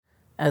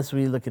As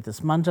we look at this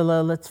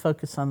mandala, let's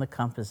focus on the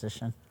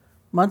composition.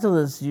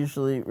 Mandalas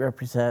usually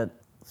represent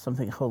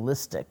something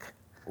holistic,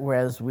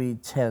 whereas we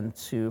tend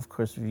to, of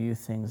course, view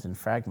things in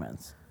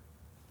fragments.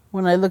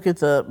 When I look at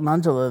the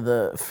mandala,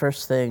 the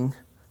first thing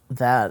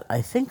that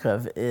I think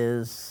of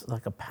is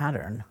like a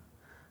pattern.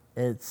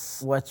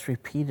 It's what's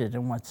repeated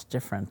and what's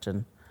different.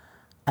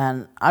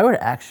 And I would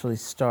actually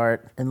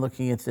start in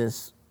looking at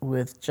this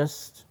with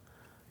just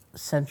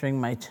centering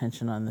my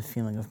attention on the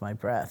feeling of my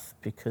breath,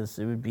 because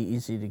it would be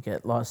easy to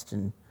get lost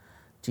in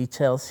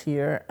details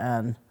here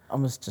and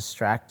almost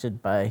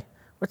distracted by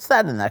what's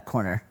that in that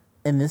corner.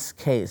 In this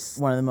case,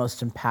 one of the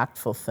most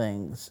impactful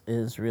things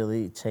is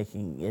really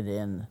taking it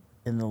in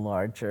the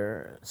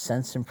larger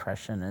sense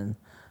impression, and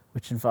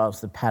which involves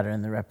the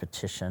pattern, the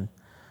repetition,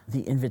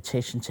 the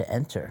invitation to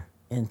enter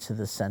into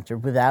the center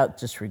without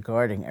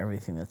disregarding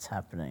everything that's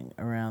happening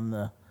around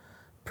the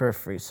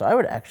periphery. So I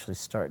would actually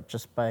start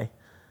just by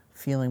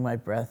feeling my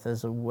breath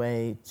as a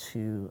way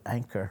to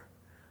anchor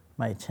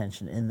my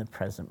attention in the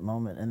present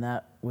moment. And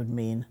that would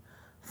mean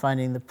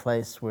finding the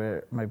place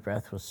where my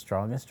breath was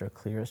strongest or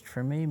clearest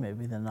for me,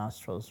 maybe the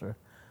nostrils or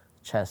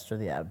chest or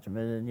the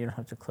abdomen. And you don't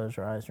have to close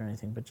your eyes or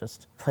anything, but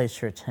just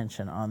place your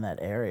attention on that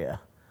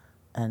area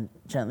and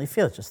gently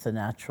feel it, just the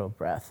natural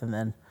breath. And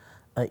then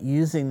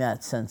using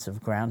that sense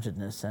of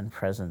groundedness and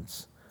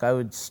presence, I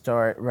would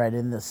start right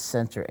in the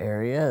center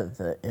area,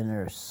 the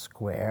inner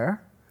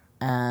square,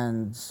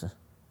 and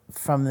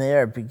from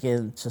there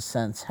begin to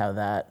sense how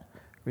that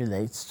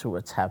relates to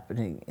what's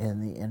happening in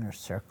the inner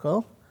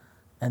circle,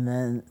 and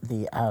then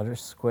the outer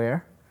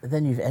square.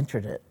 Then you've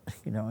entered it,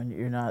 and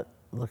you're not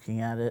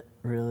looking at it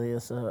really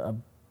as a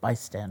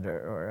bystander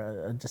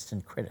or a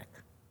distant critic.